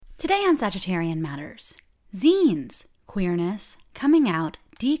Today on Sagittarian Matters, zines, queerness, coming out,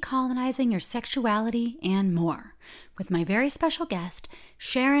 decolonizing your sexuality, and more, with my very special guest,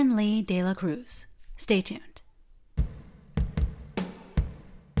 Sharon Lee De La Cruz. Stay tuned.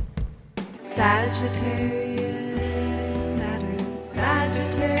 Sagittarian Matters,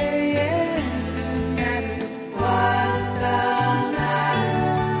 Sagittarian Matters, what's the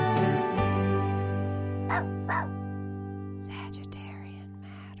matter with you? Sagittarian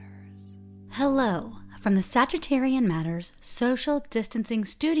Matters. Hello from the Sagittarian Matters Social Distancing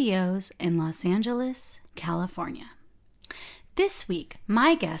Studios in Los Angeles, California. This week,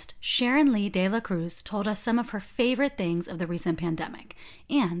 my guest, Sharon Lee De La Cruz, told us some of her favorite things of the recent pandemic.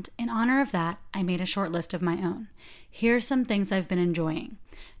 And in honor of that, I made a short list of my own. Here's some things I've been enjoying.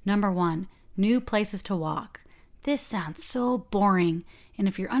 Number 1, new places to walk. This sounds so boring. And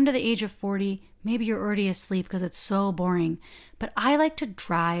if you're under the age of 40, maybe you're already asleep because it's so boring. But I like to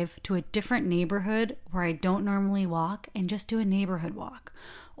drive to a different neighborhood where I don't normally walk and just do a neighborhood walk.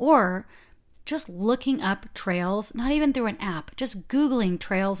 Or just looking up trails, not even through an app, just Googling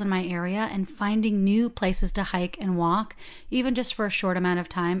trails in my area and finding new places to hike and walk, even just for a short amount of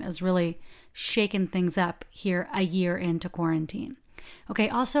time, has really shaken things up here a year into quarantine. Okay,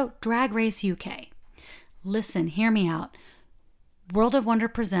 also Drag Race UK. Listen, hear me out. World of Wonder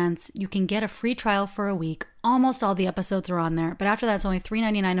presents, you can get a free trial for a week. Almost all the episodes are on there, but after that, it's only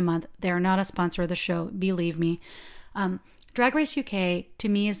 $3.99 a month. They are not a sponsor of the show, believe me. Drag Race UK, to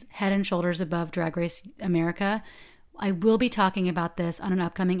me, is head and shoulders above Drag Race America. I will be talking about this on an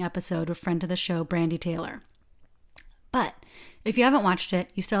upcoming episode with friend to the show, Brandy Taylor. But if you haven't watched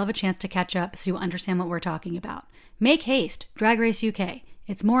it, you still have a chance to catch up so you understand what we're talking about. Make haste, Drag Race UK.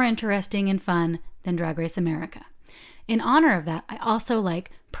 It's more interesting and fun than Drag Race America. In honor of that, I also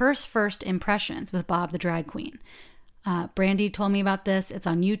like Purse First Impressions with Bob the Drag Queen. Brandy told me about this. It's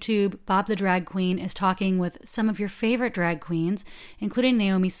on YouTube. Bob the Drag Queen is talking with some of your favorite drag queens, including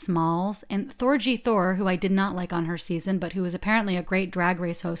Naomi Smalls and Thorgy Thor, who I did not like on her season, but who is apparently a great Drag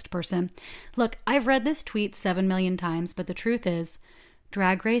Race host person. Look, I've read this tweet 7 million times, but the truth is,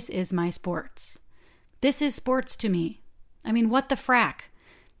 Drag Race is my sports. This is sports to me. I mean, what the frack?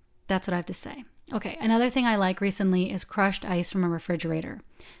 That's what I have to say. Okay, another thing I like recently is crushed ice from a refrigerator.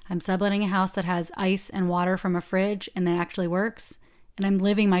 I'm subletting a house that has ice and water from a fridge and that actually works, and I'm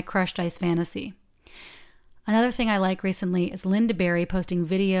living my crushed ice fantasy. Another thing I like recently is Linda Berry posting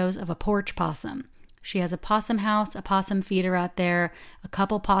videos of a porch possum. She has a possum house, a possum feeder out there. A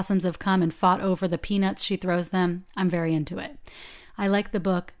couple possums have come and fought over the peanuts she throws them. I'm very into it. I like the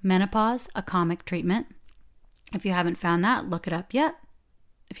book Menopause, A Comic Treatment. If you haven't found that, look it up yet.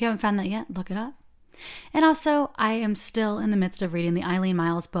 If you haven't found that yet, look it up. And also, I am still in the midst of reading the Eileen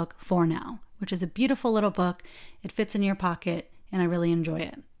Myles book, For Now, which is a beautiful little book. It fits in your pocket, and I really enjoy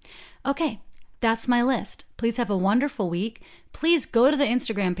it. Okay, that's my list. Please have a wonderful week. Please go to the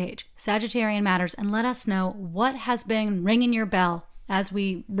Instagram page, Sagittarian Matters, and let us know what has been ringing your bell as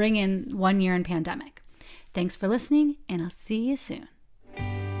we ring in 1 year in pandemic. Thanks for listening, and I'll see you soon.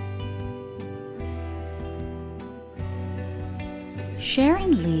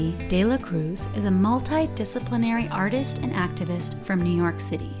 Sharon Lee De La Cruz is a multidisciplinary artist and activist from New York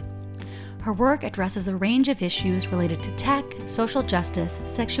City. Her work addresses a range of issues related to tech, social justice,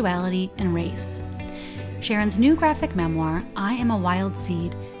 sexuality, and race. Sharon's new graphic memoir, I Am a Wild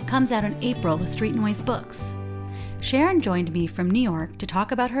Seed, comes out in April with Street Noise Books. Sharon joined me from New York to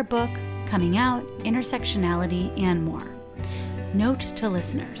talk about her book, coming out, intersectionality, and more. Note to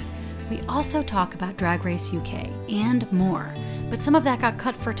listeners, we also talk about Drag Race UK and more, but some of that got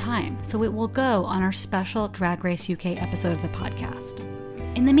cut for time, so it will go on our special Drag Race UK episode of the podcast.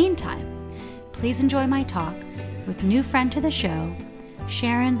 In the meantime, please enjoy my talk with new friend to the show,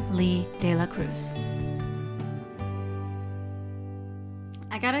 Sharon Lee De La Cruz.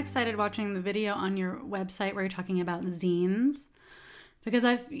 I got excited watching the video on your website where you're talking about zines, because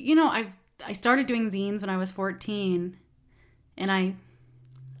I started doing zines when I was 14, and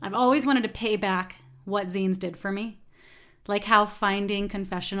I've always wanted to pay back what zines did for me. Like how finding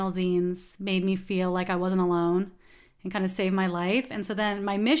confessional zines made me feel like I wasn't alone and kind of saved my life. And so then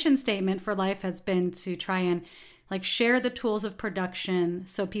my mission statement for life has been to try and share the tools of production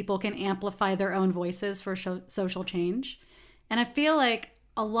so people can amplify their own voices for social change. And I feel like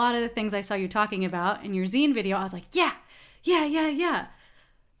a lot of the things I saw you talking about in your zine video, I was like, yeah.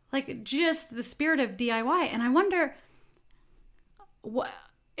 Like just the spirit of DIY. And I wonder,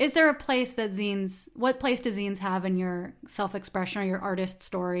 is there a place that what place do zines have in your self-expression or your artist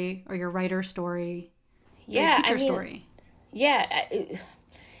story or your writer story? Yeah, your teacher story? Yeah, it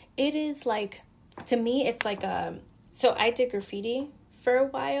is like, to me, it's like so I did graffiti for a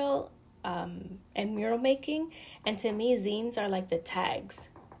while, and mural making. And to me, zines are like the tags,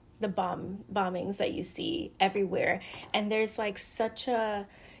 the bombings that you see everywhere. And there's like such a,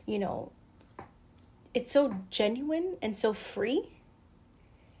 it's so genuine and so free.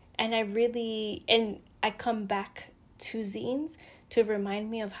 And I come back to zines to remind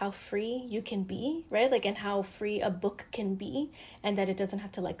me of how free you can be, right? Like, and how free a book can be, and that it doesn't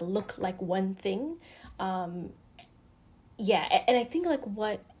have to like look like one thing. Yeah, and I think like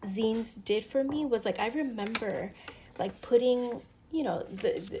what zines did for me was like, I remember like putting,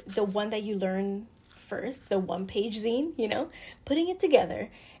 the one that you learn first, the 1-page zine, putting it together.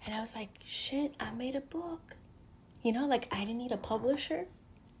 And I was like, shit, I made a book. Like I didn't need a publisher.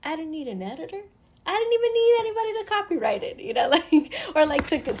 I didn't need an editor. I didn't even need anybody to copyright it,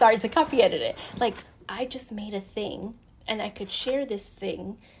 to copy edit it. Like, I just made a thing, and I could share this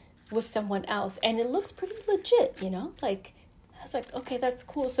thing with someone else, and it looks pretty legit, Like, I was like, okay, that's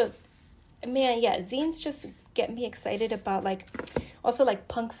cool. So, man, yeah, zines just get me excited about, like, also, like,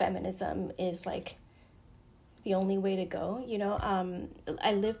 punk feminism is, like, the only way to go,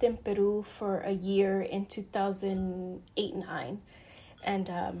 I lived in Peru for a year in 2008-9,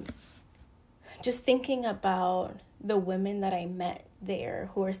 and, just thinking about the women that I met there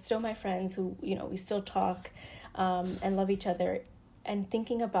who are still my friends, who, we still talk and love each other, and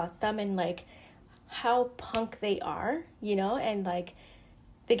thinking about them and like how punk they are, and like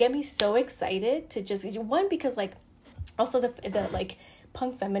they get me so excited to just, one, because like also the like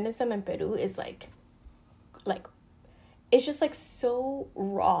punk feminism in Peru is like it's just like so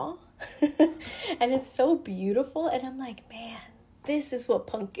raw and it's so beautiful, and I'm like, man, this is what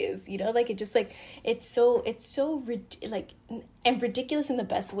punk is, like it just like it's so like, and ridiculous in the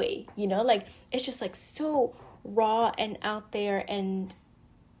best way, like it's just like so raw and out there. And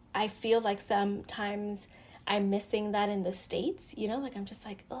I feel like sometimes I'm missing that in the States, like I'm just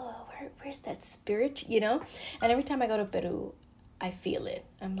like, oh, where's that spirit, and every time I go to Peru I feel it.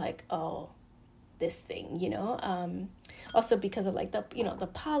 I'm like, oh, this thing, also because of like the the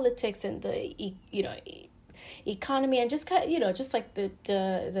politics and the economy and just kind of, just like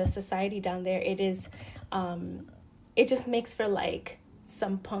the society down there, it is it just makes for like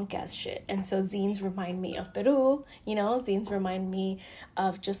some punk ass shit. And so zines remind me of Peru, zines remind me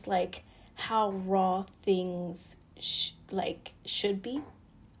of just like how raw things should be,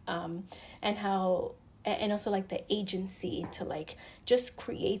 and how, and also like the agency to like just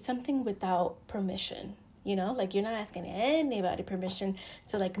create something without permission, like you're not asking anybody permission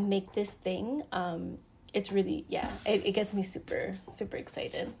to like make this thing. It's really, it gets me super, super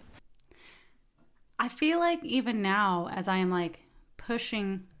excited. I feel like even now, as I am like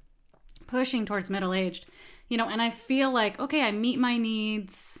pushing towards middle-aged, and I feel like, okay, I meet my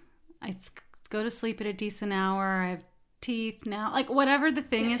needs. I go to sleep at a decent hour. I have teeth now, like whatever the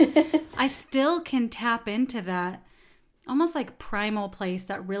thing is, I still can tap into that almost like primal place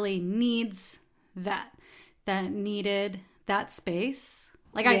that really needs that needed that space.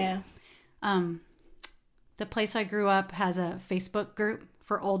 Like the place I grew up has a Facebook group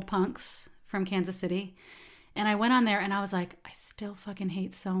for old punks from Kansas City. And I went on there and I was like, I still fucking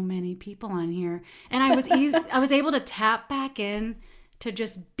hate so many people on here. And I was able to tap back in to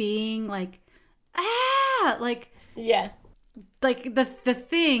just being like, like the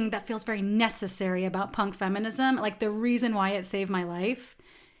thing that feels very necessary about punk feminism, like the reason why it saved my life,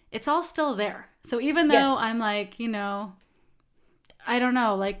 it's all still there. So even though I'm like, I don't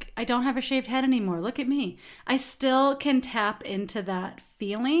know, like I don't have a shaved head anymore, look at me, I still can tap into that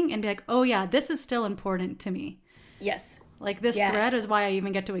feeling and be like, oh yeah, this is still important to me. Yes. Like this thread is why I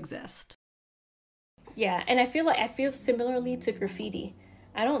even get to exist. Yeah, and I feel similarly to graffiti.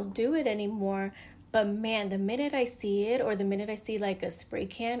 I don't do it anymore, but man, the minute I see it, or the minute I see like a spray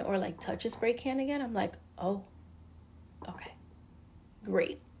can or like touch a spray can again, I'm like, oh, okay,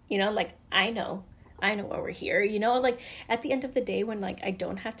 great. Like I know why we're here, like at the end of the day, when like I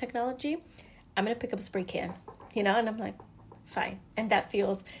don't have technology, I'm going to pick up a spray can, and I'm like, fine. And that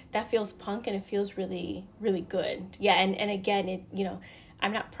feels punk, and it feels really, really good. Yeah. And again, it,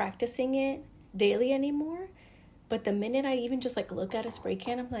 I'm not practicing it daily anymore, but the minute I even just like look at a spray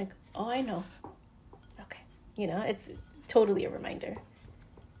can, I'm like, oh, I know. Okay. It's totally a reminder.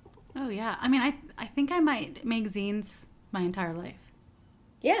 Oh yeah. I mean, I think I might make zines my entire life.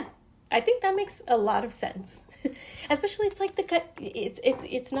 Yeah. I think that makes a lot of sense. Especially it's like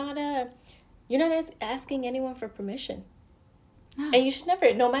it's not you're not asking anyone for permission. No. And you should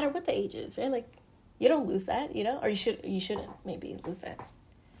never, no matter what the age is, right? Like you don't lose that, or you shouldn't maybe lose that.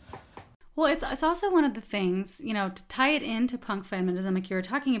 Well, it's also one of the things, to tie it into punk feminism, like you were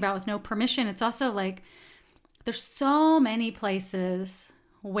talking about, with no permission. It's also like there's so many places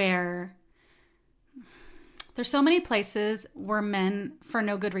where men, for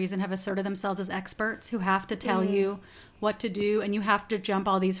no good reason, have asserted themselves as experts who have to tell you what to do, and you have to jump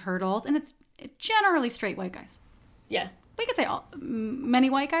all these hurdles. And it's generally straight white guys. Yeah. We could say many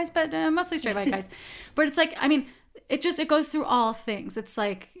white guys, but mostly straight white guys. But it's like, I mean, it goes through all things. It's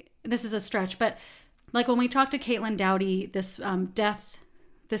like, this is a stretch, but like when we talked to Caitlin Dowdy, this death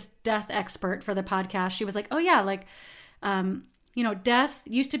expert for the podcast, she was like, oh yeah, like, death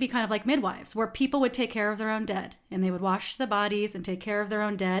used to be kind of like midwives, where people would take care of their own dead, and they would wash the bodies and take care of their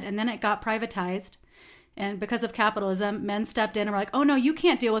own dead. And then it got privatized. And because of capitalism, men stepped in and were like, oh no, you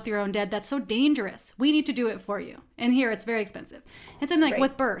can't deal with your own dead. That's so dangerous. We need to do it for you. And here it's very expensive. And something like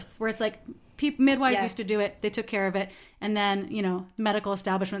with birth, where it's like midwives used to do it. They took care of it. And then, the medical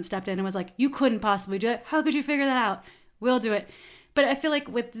establishment stepped in and was like, you couldn't possibly do it. How could you figure that out? We'll do it. But I feel like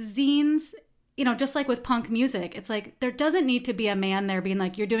with zines, just like with punk music, it's like there doesn't need to be a man there being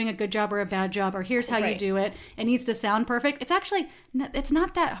like, you're doing a good job or a bad job, or here's how you do it. It needs to sound perfect. It's actually, it's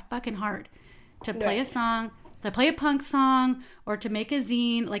not that fucking hard to play a song, to play a punk song, or to make a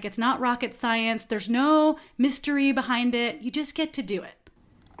zine. Like, it's not rocket science. There's no mystery behind it. You just get to do it.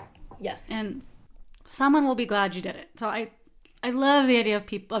 Yes. And someone will be glad you did it. So I love the idea of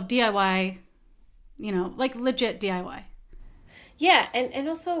DIY, like legit DIY. Yeah, and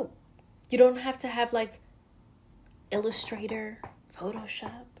also you don't have to have like Illustrator,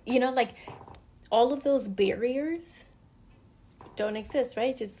 Photoshop, like all of those barriers don't exist,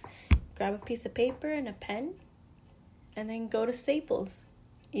 right? Just grab a piece of paper and a pen and then go to Staples,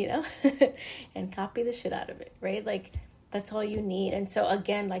 and copy the shit out of it, right? Like, that's all you need. And so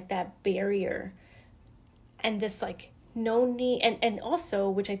again, like that barrier and this like no need, and also,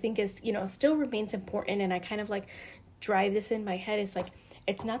 which I think is, still remains important, and I kind of like drive this in my head, is like,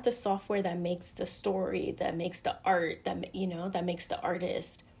 it's not the software that makes the story, that makes the art, that makes the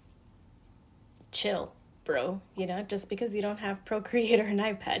artist. Chill, bro. Just because you don't have Procreate or an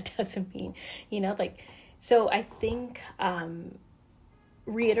iPad doesn't mean, so I think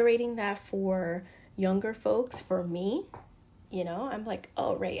reiterating that for younger folks, for me, I'm like,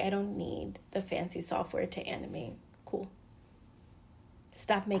 oh, right, I don't need the fancy software to animate. Cool.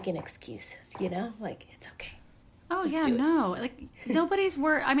 Stop making excuses, like, it's okay. Oh, just no. Like, nobody's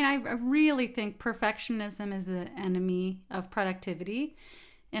I mean, I really think perfectionism is the enemy of productivity.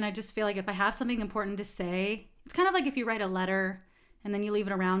 And I just feel like if I have something important to say, it's kind of like if you write a letter and then you leave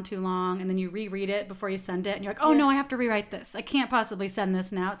it around too long and then you reread it before you send it and you're like, oh no, I have to rewrite this. I can't possibly send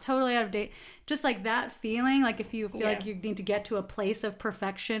this now. It's totally out of date. Just like that feeling, like if you feel like you need to get to a place of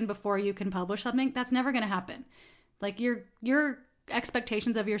perfection before you can publish something, that's never going to happen. Like your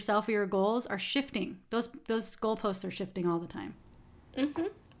expectations of yourself or your goals are shifting. Those goalposts are shifting all the time. Mm-hmm.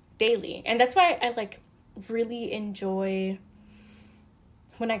 Daily. And that's why I like really enjoy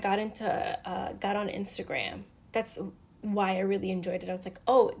when I got on Instagram. That's why I really enjoyed it. I was like,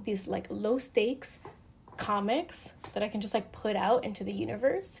 oh, these like low stakes comics that I can just like put out into the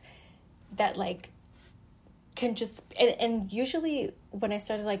universe that like can just, and usually when I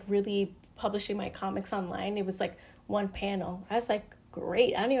started like really publishing my comics online, it was like one panel. I was like,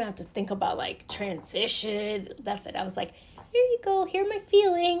 great. I don't even have to think about like transition, nothing. I was like, here you go. Here are my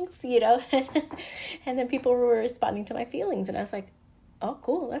feelings, and then people were responding to my feelings. And I was like, oh,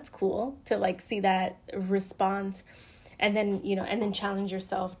 cool. That's cool to like see that response. And then, and then challenge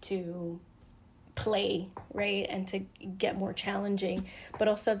yourself to play, right? And to get more challenging, but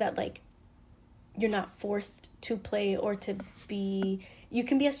also that like, you're not forced to play or to be, you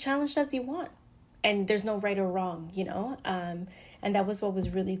can be as challenged as you want. And there's no right or wrong, and that was what was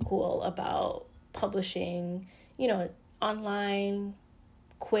really cool about publishing, online,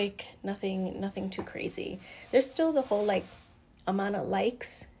 quick, nothing too crazy. There's still the whole like amount of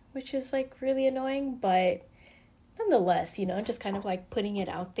likes, which is like really annoying, but nonetheless, just kind of like putting it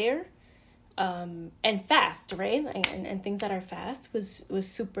out there, and fast, right? And things that are fast was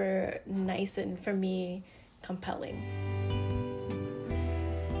super nice and for me compelling.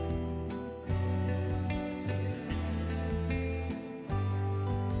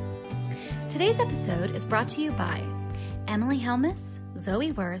 Today's episode is brought to you by Emily Helmus,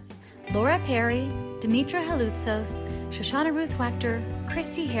 Zoe Worth, Laura Perry, Dimitra Halutzos, Shoshana Ruth Wechter,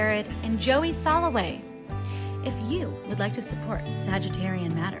 Christy Herod, and Joey Soloway. If you would like to support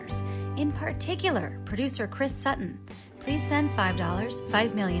Sagittarian Matters, in particular producer Chris Sutton, please send $5,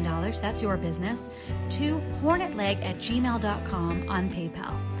 $5 million, that's your business, to hornetleg@gmail.com on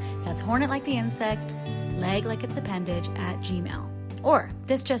PayPal. That's hornet like the insect, leg like its appendage @gmail. Or,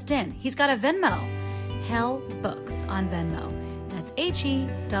 this just in, he's got a Venmo, Hell Books on Venmo. That's HE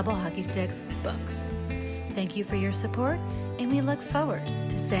double hockey sticks books. Thank you for your support, and we look forward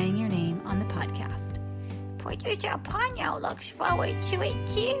to saying your name on the podcast. Producer Ponyo looks forward to it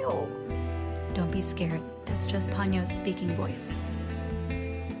too. Don't be scared. That's just Ponyo's speaking voice.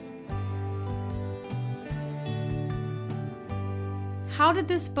 How did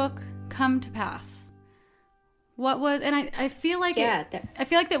this book come to pass? What was, and I feel like I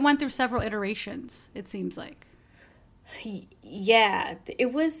feel like that went through several iterations, it seems like. Yeah,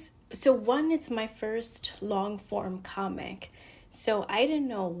 it was, so one, it's my first long form comic. So I didn't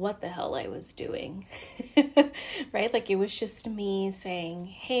know what the hell I was doing, right? Like it was just me saying,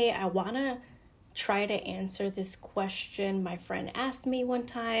 hey, I want to try to answer this question my friend asked me one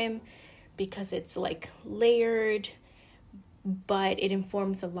time, because it's like layered, but it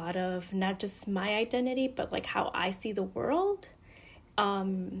informs a lot of not just my identity, but like how I see the world.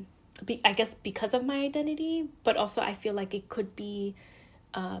 I guess because of my identity, but also I feel like it could be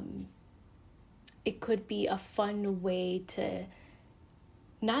a fun way to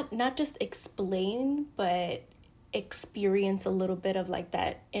not just explain, but experience a little bit of like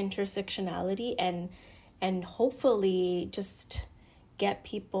that intersectionality and hopefully just get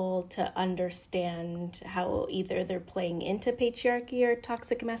people to understand how either they're playing into patriarchy or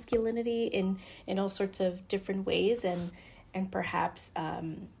toxic masculinity in all sorts of different ways, and perhaps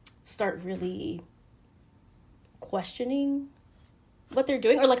start really questioning what they're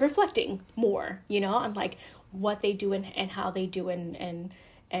doing, or like reflecting more, on like what they do and how they do and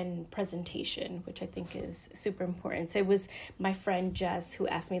presentation, which I think is super important. So it was my friend Jess who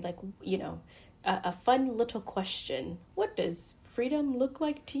asked me like, a fun little question. What does freedom look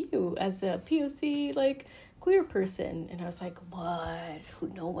like to you as a POC, like queer person? And I was like, what?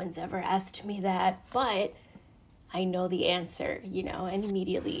 No one's ever asked me that, but I know the answer, and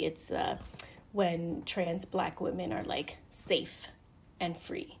immediately it's when trans Black women are like safe and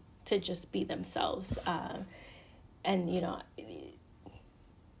free to just be themselves. And,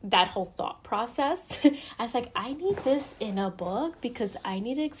 that whole thought process, I was like, I need this in a book because I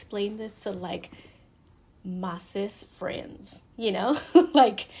need to explain this to like my cis friends,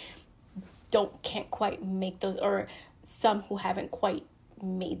 like can't quite make those, or some who haven't quite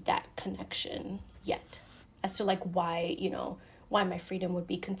made that connection yet, as to like why my freedom would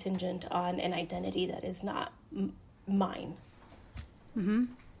be contingent on an identity that is not mine. Mm-hmm.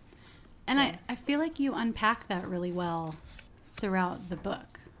 And yeah. I feel like you unpack that really well throughout the book.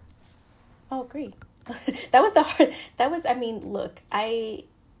 Oh, great. Look, I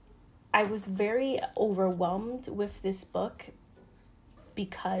was very overwhelmed with this book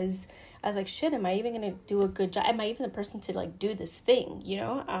because I was like, shit, am I even going to do a good job? Am I even the person to like do this thing,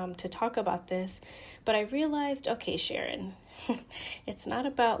 to talk about this? But I realized, okay, Sharon, it's not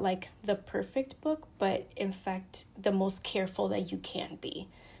about like the perfect book, but in fact, the most careful that you can be.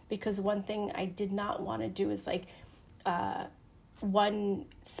 Because one thing I did not want to do is like,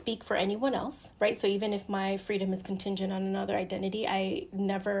 speak for anyone else, right? So even if my freedom is contingent on another identity, I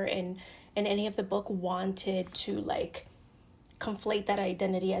never in any of the book wanted to like conflate that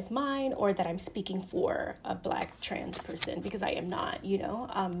identity as mine, or that I'm speaking for a Black trans person, because I am not,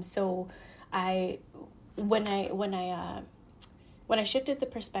 so when I shifted the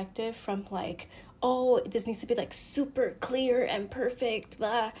perspective from like, oh, this needs to be like super clear and perfect,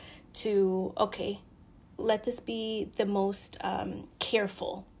 blah, to, okay, let this be the most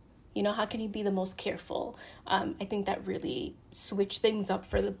careful. How can you be the most careful? I think that really switched things up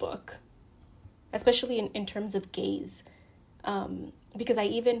for the book, especially in terms of gaze. Because I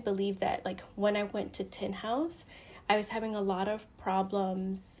even believe that like when I went to Tin House, I was having a lot of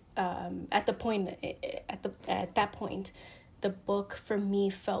problems at that point. The book for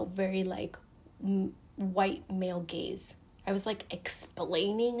me felt very like white male gaze. I was like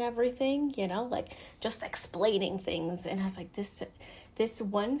explaining everything, like just explaining things, and I was like, this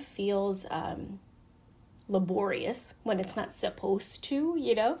one feels laborious when it's not supposed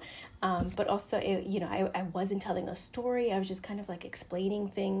to, but also I wasn't telling a story. I was just kind of like explaining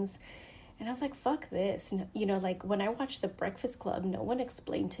things, and I was like, fuck this, like when I watched The Breakfast Club, no one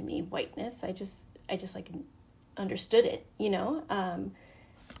explained to me whiteness. I just like understood it,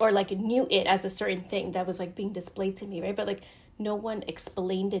 or like knew it as a certain thing that was like being displayed to me, right? But like no one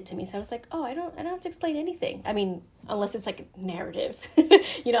explained it to me. So I was like, oh, I don't have to explain anything. I mean, unless it's like narrative,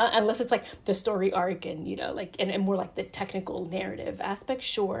 unless it's like the story arc and, like, and more like the technical narrative aspect.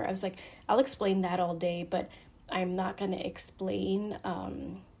 Sure. I was like, I'll explain that all day, but I'm not going to explain.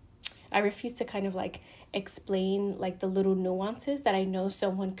 I refuse to kind of like explain like the little nuances that I know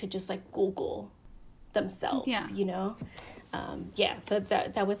someone could just like Google themselves, so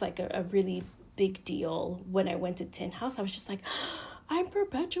that was like a really big deal when I went to Tin House. I was just like, I'm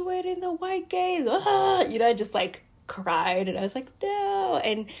perpetuating the white gaze. Ah! You know, I just like cried and I was like, no.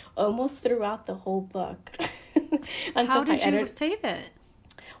 And almost throughout the whole book. How did you save it?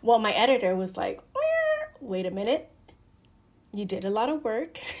 Well, my editor was like, wait a minute. You did a lot of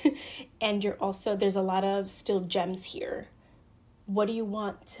work and there's a lot of still gems here. What do you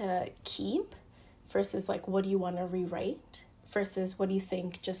want to keep versus like, what do you want to rewrite versus what do you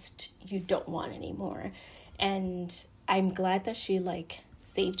think just you don't want anymore? And I'm glad that she like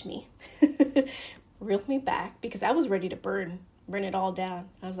saved me, reeled me back because I was ready to burn it all down.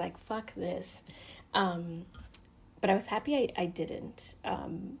 I was like, fuck this. But I was happy I didn't.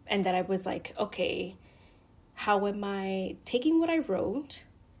 And that I was like, okay, how am I taking what I wrote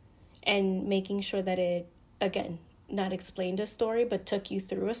and making sure that it, again, not explained a story, but took you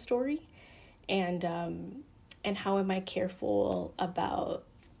through a story? And how am I careful about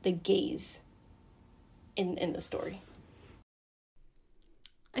the gaze in the story?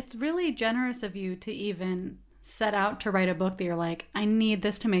 It's really generous of you to even set out to write a book that you're like, I need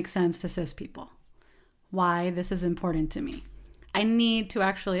this to make sense to cis people. Why this is important to me. I need to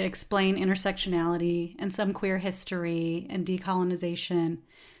actually explain intersectionality and some queer history and decolonization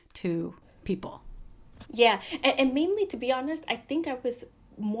to people. Yeah, and mainly, to be honest, I think I was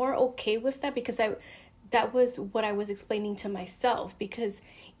more okay with that because that was what I was explaining to myself. Because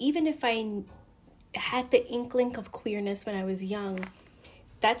even if I had the inkling of queerness when I was young,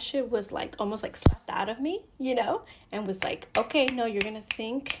 that shit was like almost like slapped out of me, you know, and was like, okay, no, you're gonna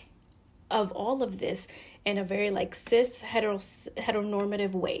think of all of this in a very like cis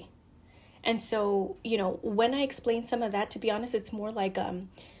heteronormative way. And so, you know, when I explain some of that, to be honest, it's more like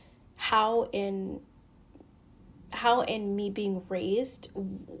how in me being raised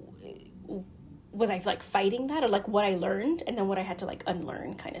was I like fighting that, or like what I learned and then what I had to like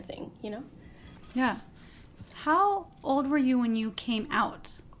unlearn kind of thing, you know? Yeah. How old were you when you came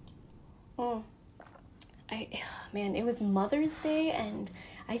out? Man, it was Mother's Day, and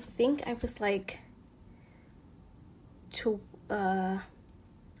I think I was like 30.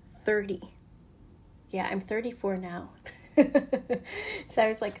 Yeah, I'm 34 now. So I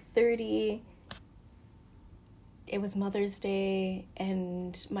was like 30. It was Mother's Day,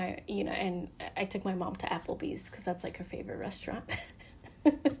 and and I took my mom to Applebee's because that's like her favorite restaurant.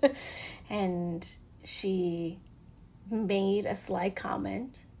 And she made a sly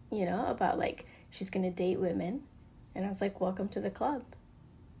comment, you know, about like she's gonna date women, and I was like, welcome to the club.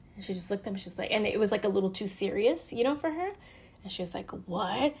 And she just looked at me, she's like, and it was like a little too serious, you know, for her. And she was like,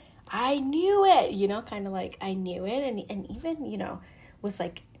 what? I knew it, you know, kind of like I knew it. And even, you know, was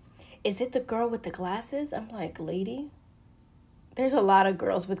like, is it the girl with the glasses? I'm like, lady, there's a lot of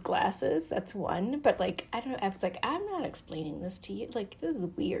girls with glasses. That's one. But like, I don't know. I was like, I'm not explaining this to you. Like, this is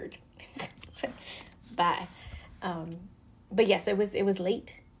weird. Bye. But yes, it was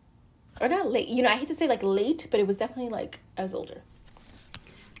late. Or not late. You know, I hate to say like late, but it was definitely like I was older.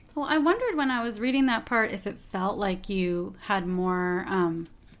 Well, I wondered when I was reading that part if it felt like you had more,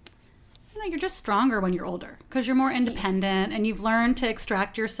 you're just stronger when you're older because you're more independent and you've learned to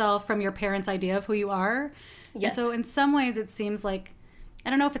extract yourself from your parents' idea of who you are. Yes. And so in some ways it seems like, I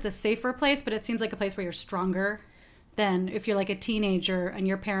don't know if it's a safer place, but it seems like a place where you're stronger than if you're like a teenager and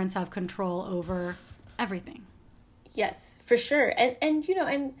your parents have control over everything. Yes, for sure. And you know,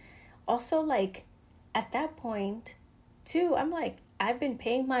 and also like at that point too, I'm like, I've been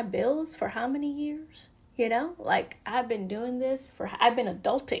paying my bills for how many years? You know, like I've been doing this I've been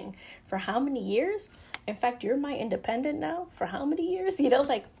adulting for how many years? In fact, you're my independent now for how many years? You know,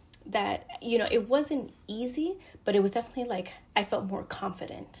 like that, you know, it wasn't easy, but it was definitely like I felt more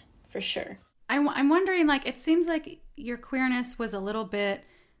confident for sure. I'm wondering, like, it seems like your queerness was a little bit,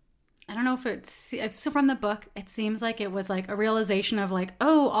 I don't know if so from the book, it seems like it was like a realization of like,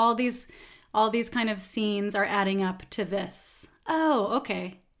 oh, all these kind of scenes are adding up to this. Oh,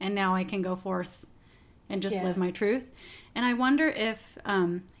 okay. And now I can go forth and just live my truth. And I wonder if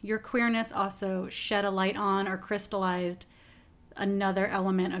your queerness also shed a light on or crystallized another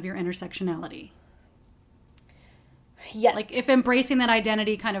element of your intersectionality. Yes. Like if embracing that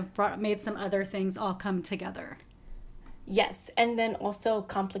identity kind of made some other things all come together. Yes. And then also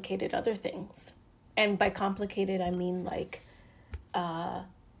complicated other things. And by complicated, I mean like,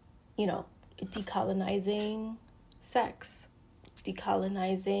 you know, decolonizing sex,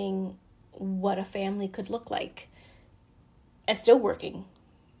 decolonizing what a family could look like, and still working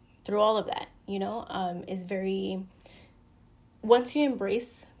through all of that, you know, is very, once you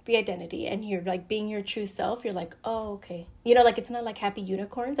embrace the identity and you're like being your true self, you're like, oh, okay. You know, like it's not like happy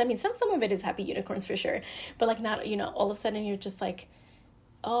unicorns. I mean, some of it is happy unicorns for sure, but like not, you know, all of a sudden you're just like,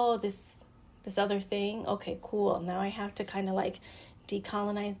 oh, this other thing. Okay, cool. Now I have to kind of like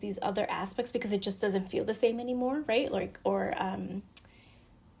decolonize these other aspects because it just doesn't feel the same anymore, right? Like, or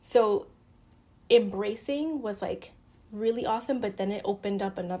so embracing was like really awesome, but then it opened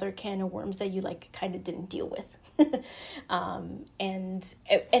up another can of worms that you like kind of didn't deal with. And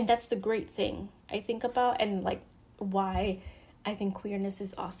that's the great thing I think about, and like why I think queerness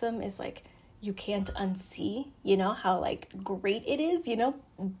is awesome is like you can't unsee, you know, how like great it is, you know,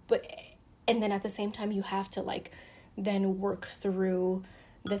 but and then at the same time you have to like then work through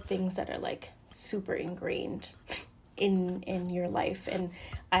the things that are like super ingrained in your life. And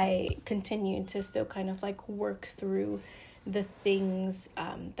I continue to still kind of like work through the things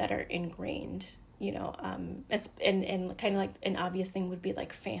that are ingrained, you know, and kind of like an obvious thing would be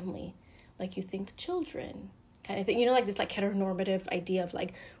like family, like you think children kind of thing, you know, like this like heteronormative idea of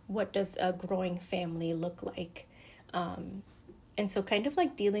like what does a growing family look like, and so kind of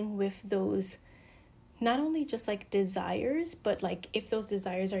like dealing with those, not only just like desires, but like if those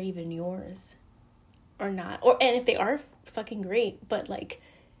desires are even yours or not, and if they are, fucking great, but like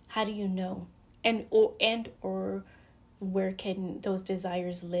how do you know, and or where can those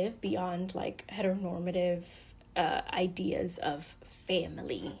desires live beyond like heteronormative ideas of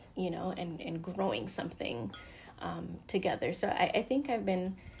family, you know, and growing something together. So I think I've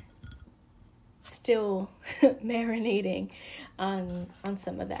been still marinating on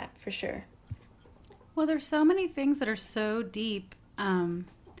some of that for sure. Well, there's so many things that are so deep.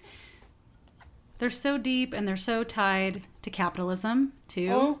 They're so deep and they're so tied to capitalism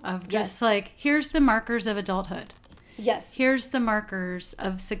too, of just yes. like, here's the markers of adulthood. Yes. Here's the markers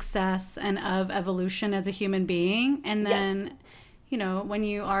of success and of evolution as a human being. And then, Yes. you know, when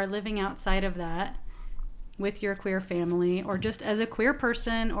you are living outside of that with your queer family, or just as a queer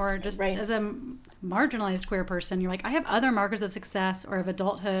person, or just Right. as a marginalized queer person, you're like, I have other markers of success or of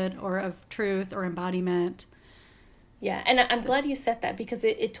adulthood or of truth or embodiment. Yeah, and I'm glad you said that, because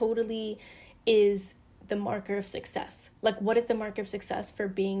it totally is the marker of success. Like, what is the marker of success for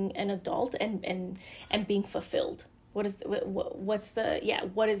being an adult and being fulfilled? What is what's the, yeah,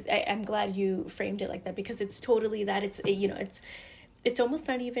 what is, I'm glad you framed it like that, because it's totally that. It's, you know, it's almost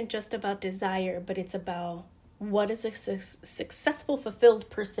not even just about desire, but it's about what does a successful, fulfilled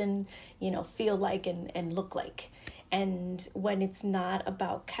person, you know, feel like and look like. And when it's not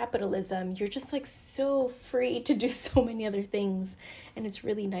about capitalism, you're just like so free to do so many other things. And it's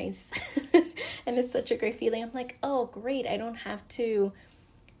really nice. And it's such a great feeling. I'm like, oh, great. I don't have to.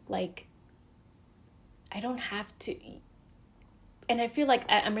 And I feel like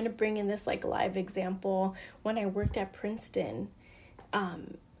I'm going to bring in this like live example. When I worked at Princeton, I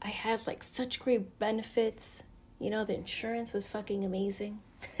had like such great benefits. You know, the insurance was fucking amazing.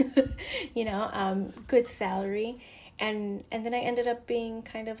 You know, good salary. And then I ended up being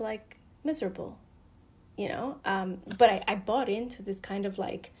kind of like miserable, you know, but I bought into this kind of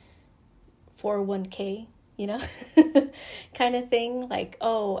like 401k, you know, kind of thing, like,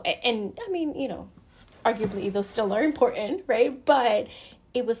 oh, and I mean, you know, arguably those still are important, right? But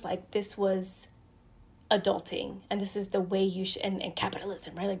it was like, this was adulting, and this is the way you should, and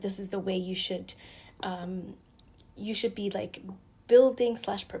capitalism, right? Like, this is the way you should be like building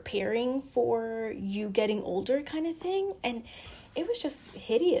 / preparing for you getting older kind of thing. And it was just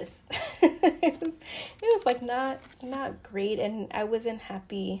hideous. it was like not great, and I wasn't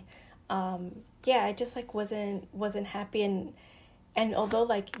happy. Yeah, I just like wasn't happy, and although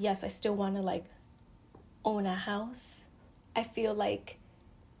like, yes, I still want to like own a house, I feel like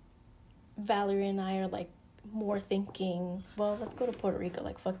Valerie and I are like more thinking, well, let's go to Puerto Rico,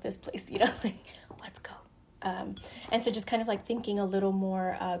 like fuck this place, you know, like let's go. And so just kind of like thinking a little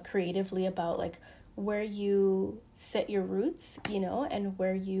more creatively about like where you set your roots, you know, and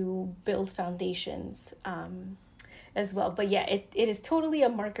where you build foundations as well. But yeah, it is totally a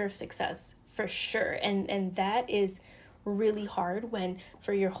marker of success for sure. And that is really hard when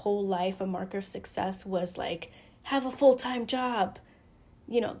for your whole life a marker of success was like have a full-time job,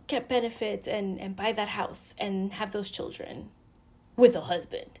 you know, get benefits and buy that house and have those children with a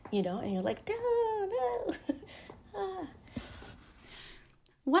husband, you know, and you're like, no.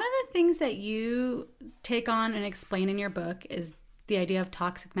 One of the things that you take on and explain in your book is the idea of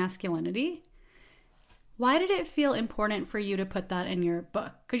toxic masculinity. Why did it feel important for you to put that in your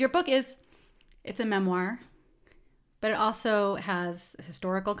book? Because your book it's a memoir, but it also has a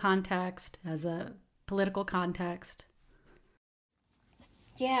historical context, has a political context.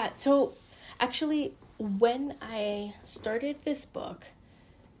 Yeah, so actually when I started this book,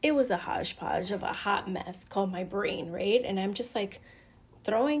 it was a hodgepodge of a hot mess called my brain, right? And I'm just like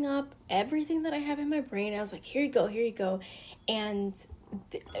throwing up everything that I have in my brain. I was like, here you go. And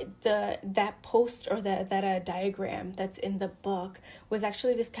that post or that diagram that's in the book was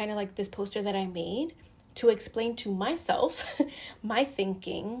actually this kind of like this poster that I made to explain to myself my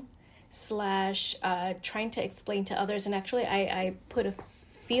thinking slash trying to explain to others. And actually I put a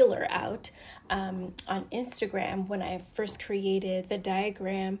feeler out on Instagram when I first created the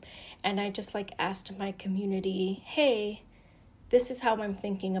diagram, and I just like asked my community, hey, this is how I'm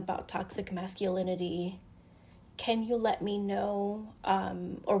thinking about toxic masculinity. Can you let me know,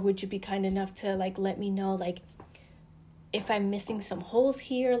 or would you be kind enough to like let me know like if I'm missing some holes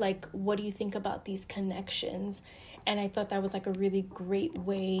here, like what do you think about these connections? And I thought that was like a really great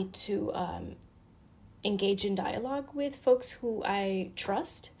way to engage in dialogue with folks who I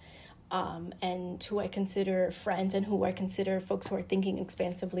trust, and who I consider friends, and who I consider folks who are thinking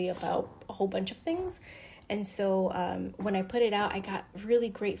expansively about a whole bunch of things. And so when I put it out, I got really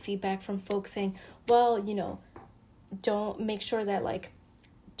great feedback from folks saying, well, you know, don't make sure that like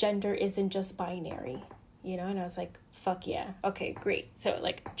gender isn't just binary, you know? And I was like, fuck yeah. Okay, great. So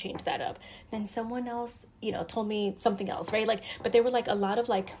like change that up. Then someone else, you know, told me something else, right? Like, but they were like a lot of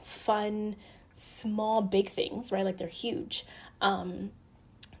like fun, small, big things, right? Like they're huge,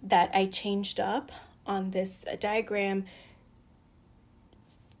 that I changed up on this diagram.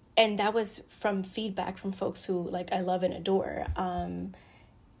 And that was from feedback from folks who like I love and adore.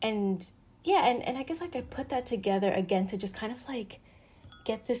 And yeah, and I guess like I put that together again to just kind of like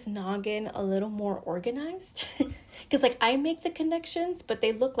get this noggin a little more organized. Because like I make the connections, but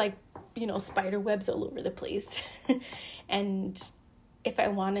they look like, you know, spider webs all over the place. And if I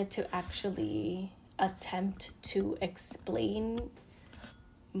wanted to actually attempt to explain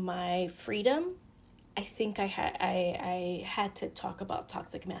my freedom, I think I had to talk about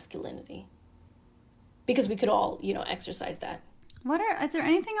toxic masculinity, because we could all, you know, exercise that. Is there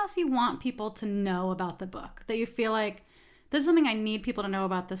anything else you want people to know about the book that you feel like this is something I need people to know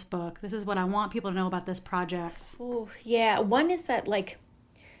about this book? This is what I want people to know about this project. Oh, yeah. One is that like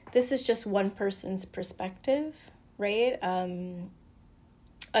this is just one person's perspective, right?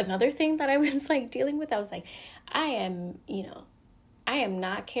 Another thing that I was like dealing with, I was like, I am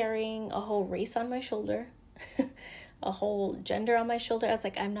not carrying a whole race on my shoulder, a whole gender on my shoulder. I was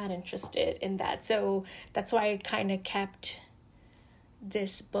like, I'm not interested in that. So that's why I kind of kept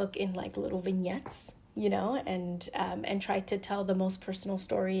this book in like little vignettes, you know, and tried to tell the most personal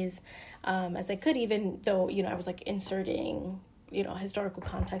stories as I could, even though, you know, I was like inserting, you know, historical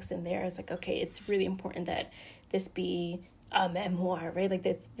context in there. I was like, okay, it's really important that this be a memoir, right? Like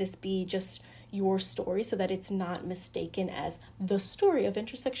that this be just your story so that it's not mistaken as the story of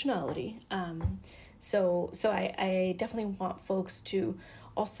intersectionality. So I definitely want folks to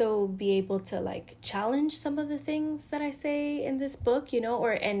also be able to like challenge some of the things that I say in this book, you know,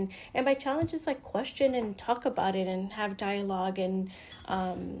 or and by challenge is like question and talk about it and have dialogue and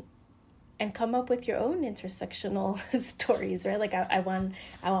come up with your own intersectional stories, right? Like I want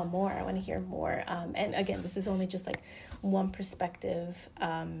more. I want to hear more. And again, this is only just like one perspective.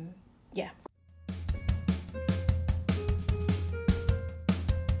 Yeah.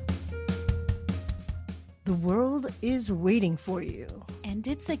 The world is waiting for you. And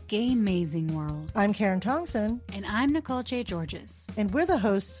it's a gay-mazing world. I'm Karen Tongson. And I'm Nicole J. Georges. And we're the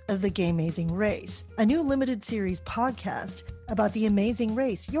hosts of The Gay-Mazing Race, a new limited series podcast about the amazing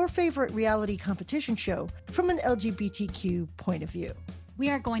race, your favorite reality competition show from an LGBTQ point of view. We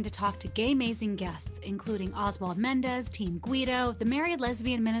are going to talk to gay-mazing guests, including Oswald Mendez, Team Guido, the Married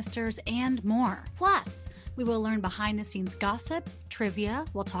Lesbian Ministers, and more. Plus, we will learn behind-the-scenes gossip, trivia,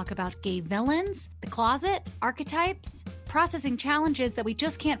 we'll talk about gay villains, the closet, archetypes, processing challenges that we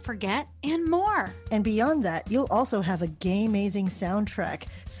just can't forget, and more. And beyond that, you'll also have a gay-mazing soundtrack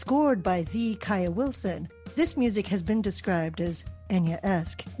scored by the Kaya Wilson. This music has been described as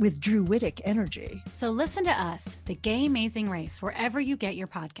Enya-esque, with Druidic energy. So listen to us, The Gay-Mazing Race, wherever you get your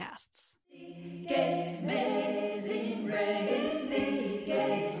podcasts. The Gay-Mazing Race, the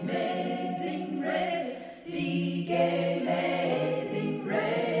Gay-Mazing Race, the Gay-Mazing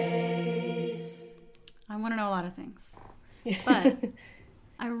Race. I want to know a lot of things, but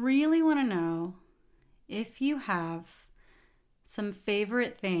I really want to know if you have some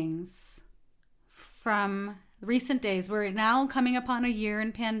favorite things from recent days. We're now coming upon a year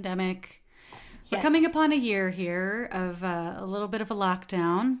in pandemic. We're coming upon a year here of a little bit of a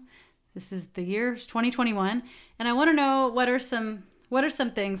lockdown. This is the year 2021, and I want to know what are some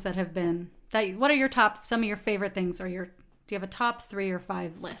things that have been what are some of your favorite things, or do you have a top 3 or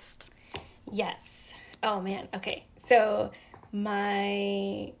 5 list? Yes. Oh man. Okay. So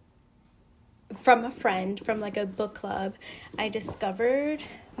from a friend, from like a book club, I discovered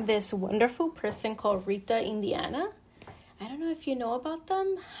this wonderful person called Rita Indiana. I don't know if you know about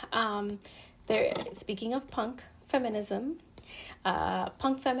them. They're, speaking of punk feminism,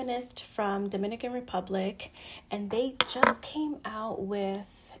 punk feminist from Dominican Republic, and they just came out with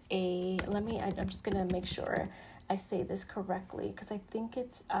I'm just gonna make sure I say this correctly, because I think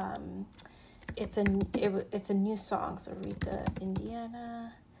it's a new song. So Rita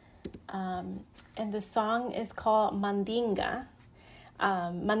Indiana, and the song is called Mandinga.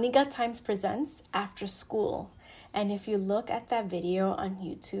 Mandinga Times presents After School. And if you look at that video on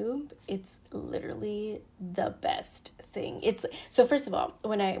YouTube, it's literally the best thing. So first of all,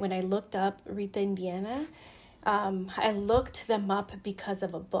 when I looked up Rita Indiana, I looked them up because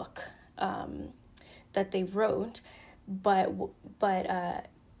of a book that they wrote, but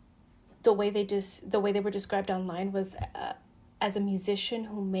the way they were described online was as a musician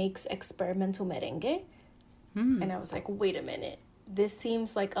who makes experimental merengue. And I was like, wait a minute. This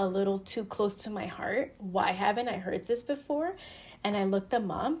seems like a little too close to my heart. Why haven't I heard this before? And I looked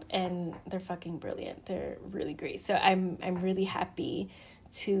them up, and they're fucking brilliant. They're really great. So I'm really happy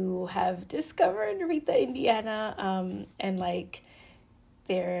to have discovered Rita Indiana, and like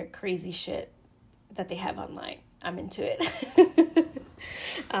their crazy shit that they have online. I'm into it.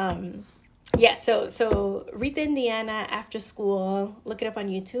 Yeah, so Rita Indiana, After School, look it up on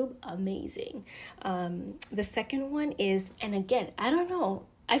YouTube. Amazing. The second one is, and again, I don't know,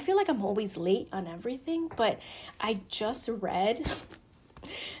 I feel like I'm always late on everything, but I just read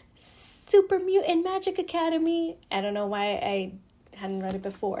Super Mutant Magic Academy. I don't know why I hadn't read it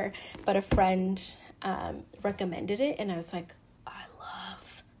before, but a friend recommended it, and I was like, I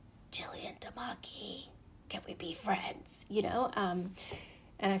love Jillian Tamaki. Can we be friends? You know?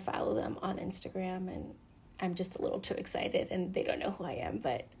 And I follow them on Instagram, and I'm just a little too excited, and they don't know who I am,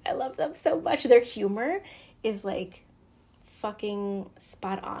 but I love them so much. Their humor is like fucking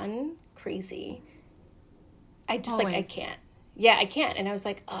spot on crazy. I just Always. like, I can't. Yeah, I can't. And I was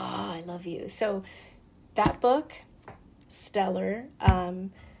like, oh, I love you. So that book, stellar.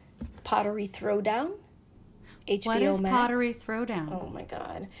 Pottery Throwdown, HBO What is Max. Pottery Throwdown? Oh my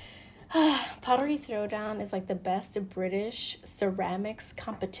God. Pottery Throwdown is like the best British ceramics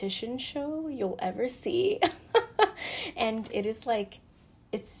competition show you'll ever see. And it is like,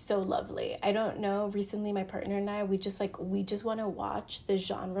 it's so lovely. I don't know, recently my partner and I, we just want to watch the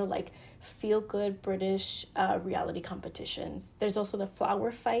genre, like feel good British reality competitions. There's also the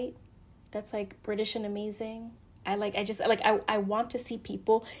flower fight that's like British and amazing. I want to see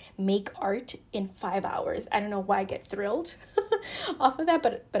people make art in 5 hours. I don't know why I get thrilled off of that,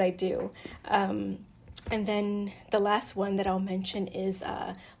 but I do. And then the last one that I'll mention is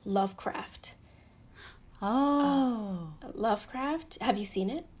Lovecraft. Oh. Lovecraft. Have you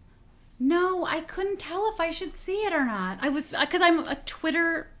seen it? No, I couldn't tell if I should see it or not. I was, because I'm a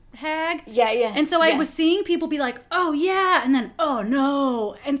Twitter hag. Yeah. And so I was seeing people be like, oh yeah, and then, oh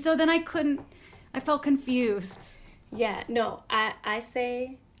no. And so then I felt confused. Yeah, no, I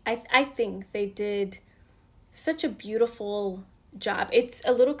think they did such a beautiful job. It's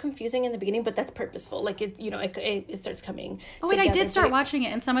a little confusing in the beginning, but that's purposeful. Like it starts coming. Oh wait, I together. did start watching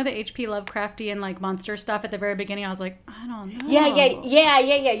it, and some of the H.P. Lovecraftian like monster stuff at the very beginning, I was like, I don't know.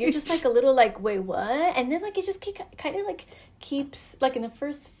 Yeah. You're just like a little like, wait, what? And then like it just kind of like keeps like in the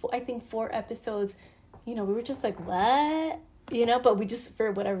first 4 episodes, we were just like, what? But we just, for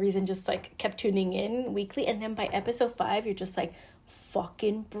whatever reason, just like kept tuning in weekly. And then by episode 5, you're just like,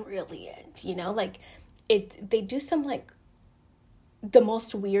 fucking brilliant, like they do some like the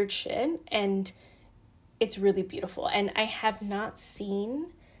most weird shit, and it's really beautiful. And I have not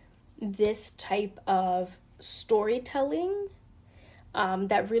seen this type of storytelling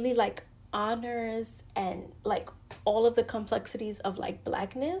that really like honors and like all of the complexities of like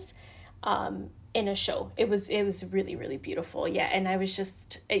Blackness in a show. It was really, really beautiful. Yeah. And I was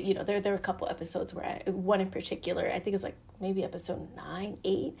just, there were a couple episodes where one in particular, I think it was like maybe episode 9,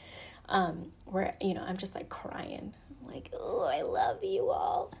 8, where, I'm just like crying. I'm like, oh, I love you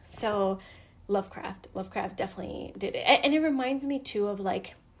all. So Lovecraft definitely did it. And it reminds me too of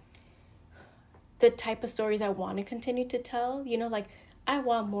like the type of stories I want to continue to tell, like I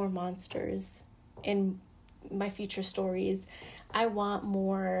want more monsters in my future stories. I want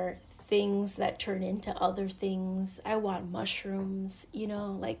more things that turn into other things. I want mushrooms,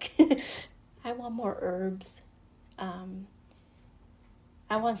 like I want more herbs. I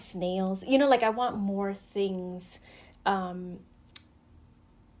want snails, like I want more things, and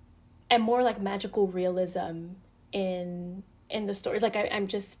more like magical realism in the stories. Like I'm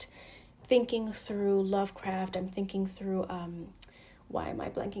just thinking through Lovecraft. I'm thinking through, why am I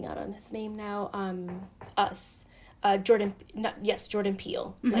blanking out on his name now? Us. Jordan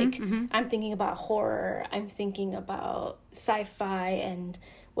Peele. I'm thinking about horror. I'm thinking about sci-fi and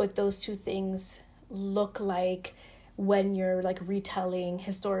what those two things look like when you're like retelling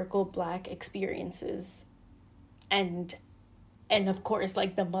historical Black experiences. And of course,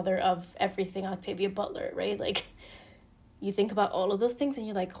 like the mother of everything, Octavia Butler, right? Like you think about all of those things and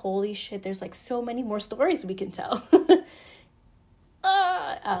you're like, holy shit, there's like so many more stories we can tell.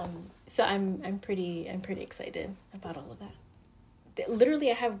 So I'm pretty excited about all of that. Literally,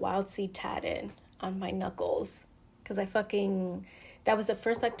 I have Wild Seed tatted on my knuckles because that was the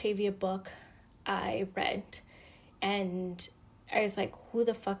first Octavia book I read, and I was like, who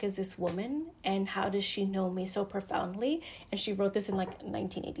the fuck is this woman, and how does she know me so profoundly? And she wrote this in like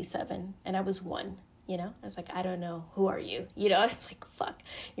 1987, and I was 1. You know, I was like, I don't know, who are you? You know, I was like, fuck,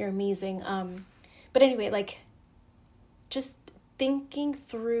 you're amazing. But anyway, like, just thinking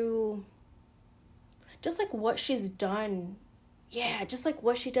through just like what she's done, just like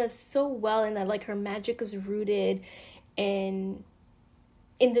what she does so well, and that like her magic is rooted in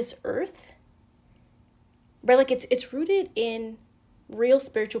this earth, right? Like it's rooted in real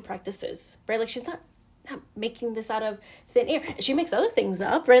spiritual practices, right? Like she's not making this out of thin air. She makes other things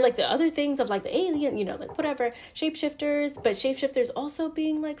up, right? Like the other things of like the alien, you know, like whatever, shapeshifters, but shapeshifters also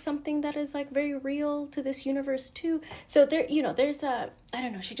being like something that is like very real to this universe too. So there, you know, there's I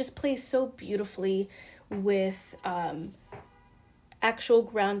don't know, she just plays so beautifully with actual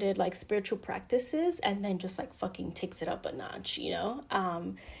grounded like spiritual practices, and then just like fucking takes it up a notch, you know?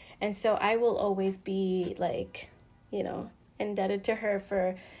 And so I will always be like, you know, indebted to her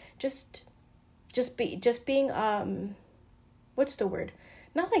for just being what's the word,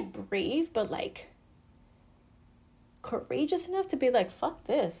 not like brave, but like courageous enough to be like, fuck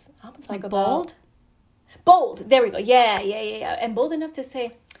this, I'm gonna talk about bold, there we go, yeah, and bold enough to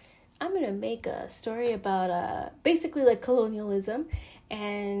say, I'm gonna make a story about basically like colonialism,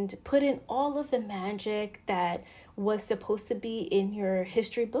 and put in all of the magic that was supposed to be in your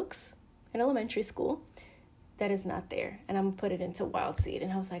history books in elementary school that is not there, and I'm gonna put it into Wild Seed.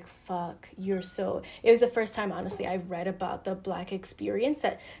 And I was like, fuck, it was the first time, honestly, I read about the Black experience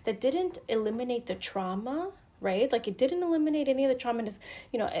that didn't eliminate the trauma, right? Like it didn't eliminate any of the trauma,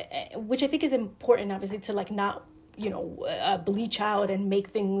 you know, which I think is important, obviously, to like not, you know, bleach out and make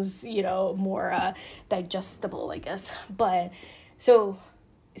things, you know, more digestible, I guess. But so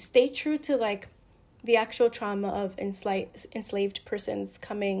stay true to like the actual trauma of enslaved persons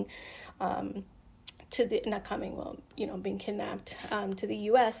coming being kidnapped to the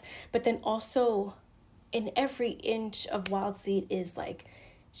U.S. But then also in every inch of Wild Seed is like,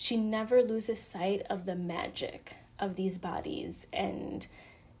 she never loses sight of the magic of these bodies and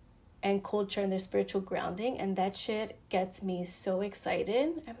culture and their spiritual grounding. And that shit gets me so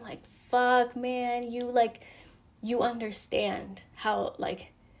excited. I'm like, fuck, man, you understand how like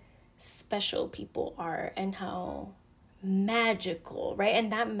special people are and how magical, right?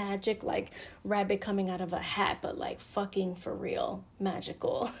 And not magic like rabbit coming out of a hat, but like fucking for real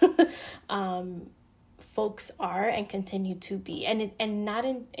magical folks are and continue to be, and not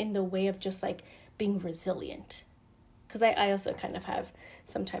in the way of just like being resilient, because I also kind of have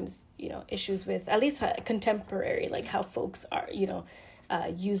sometimes, you know, issues with at least contemporary, like how folks are, you know,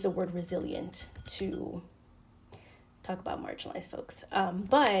 use the word resilient to talk about marginalized folks,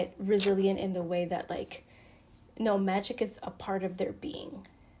 but resilient in the way that like, no, magic is a part of their being.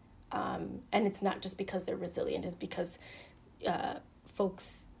 And it's not just because they're resilient, it's because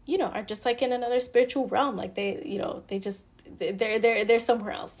folks, you know, are just like in another spiritual realm. Like they, you know, they're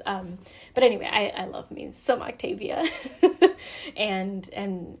somewhere else. But anyway, I love me some Octavia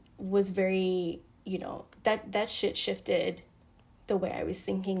and was very, you know, that shit shifted the way I was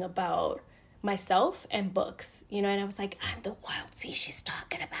thinking about myself and books, you know, and I was like, I'm the Wild Seed she's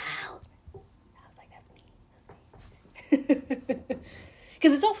talking about.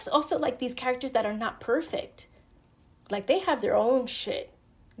 Because it's also like these characters that are not perfect, like they have their own shit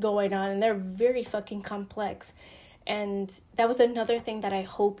going on and they're very fucking complex. And that was another thing that I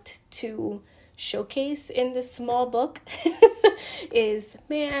hoped to showcase in this small book is,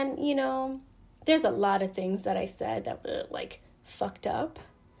 man, you know, there's a lot of things that I said that were like fucked up,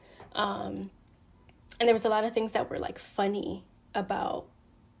 and there was a lot of things that were like funny about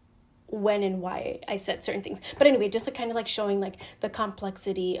when and why I said certain things. But anyway, just like kind of like showing like the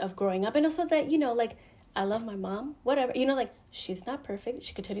complexity of growing up, and also that, you know, like I love my mom, whatever, you know, like she's not perfect,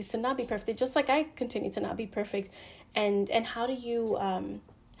 she continues to not be perfect, just like I continue to not be perfect. And how do you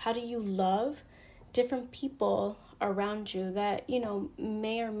love different people around you that, you know,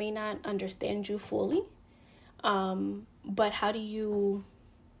 may or may not understand you fully, but how do you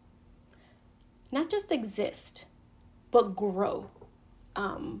not just exist, but grow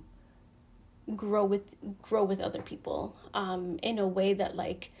with other people in a way that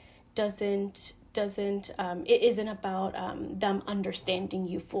like doesn't it isn't about them understanding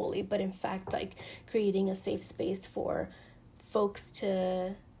you fully, but in fact like creating a safe space for folks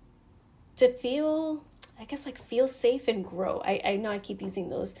to feel, I guess, like feel safe and grow. I know I keep using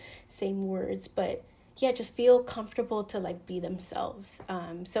those same words, but yeah, just feel comfortable to like be themselves.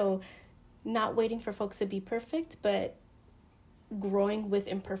 So not waiting for folks to be perfect, but growing with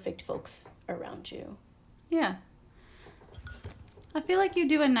imperfect folks around you. Yeah. I feel like you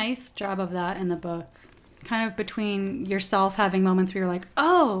do a nice job of that in the book, kind of between yourself having moments where you're like,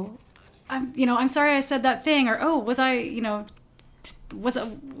 oh, I'm sorry I said that thing, or oh, was I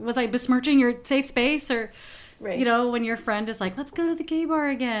besmirching your safe space, or Right. When your friend is like, let's go to the gay bar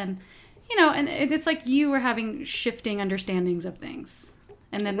again, and it's like you were having shifting understandings of things,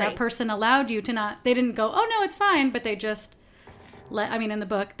 and then that Right. person allowed you to not. They didn't go, oh no, it's fine, but they just in the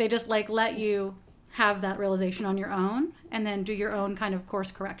book, they just like let you have that realization on your own and then do your own kind of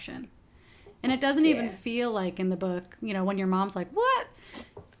course correction. And it doesn't even feel like in the book, when your mom's like, what?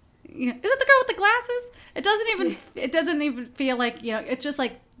 Is it the girl with the glasses? It doesn't even feel like, it's just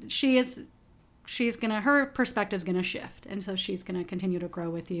like her perspective's going to shift. And so she's going to continue to grow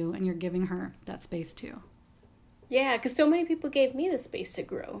with you, and you're giving her that space too. Yeah, because so many people gave me the space to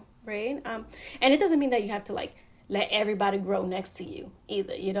grow, right? And it doesn't mean that you have to like let everybody grow next to you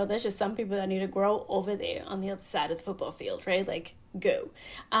either. There's just some people that need to grow over there on the other side of the football field, right? Like, go.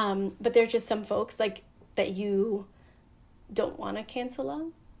 But there's just some folks like that you don't want to cancel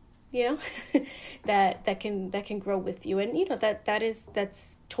out, that can grow with you. And,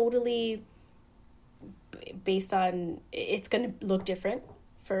 that's totally based on, it's going to look different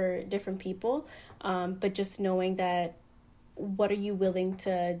for different people. But just knowing that, what are you willing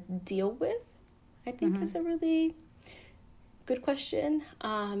to deal with? I think is a really good question.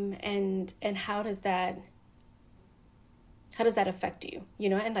 And how does that affect you?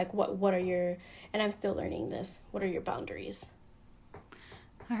 And like what are your, and I'm still learning this, what are your boundaries?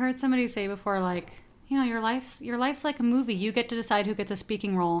 I heard somebody say before, like, your life's like a movie. You get to decide who gets a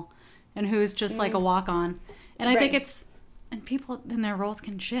speaking role and who's just like a walk-on. And I think and people, then their roles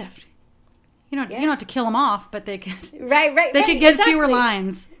can shift. You don't have to kill them off, but they can. Right. They can get fewer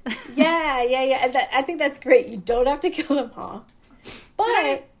lines. Yeah. And I think that's great. You don't have to kill them off.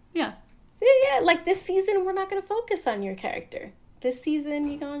 But yeah, like this season, we're not going to focus on your character. This season,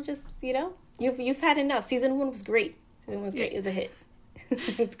 you're going to just, you've had enough. Season 1 was great. Season 1 was great. It was a hit.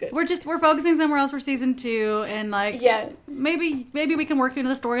 It's good. We're focusing somewhere else for season 2, and like maybe we can work into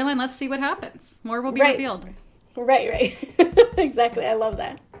the storyline. Let's see what happens. More will be revealed. Right. Exactly. I love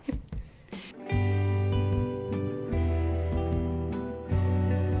that.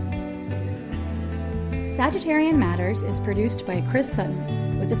 Sagittarian Matters is produced by Chris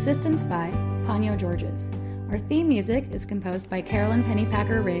Sutton, with assistance by Panyo Georges. Our theme music is composed by Carolyn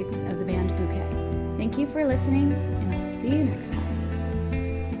Pennypacker Riggs of the band Bouquet. Thank you for listening, and I'll see you next time.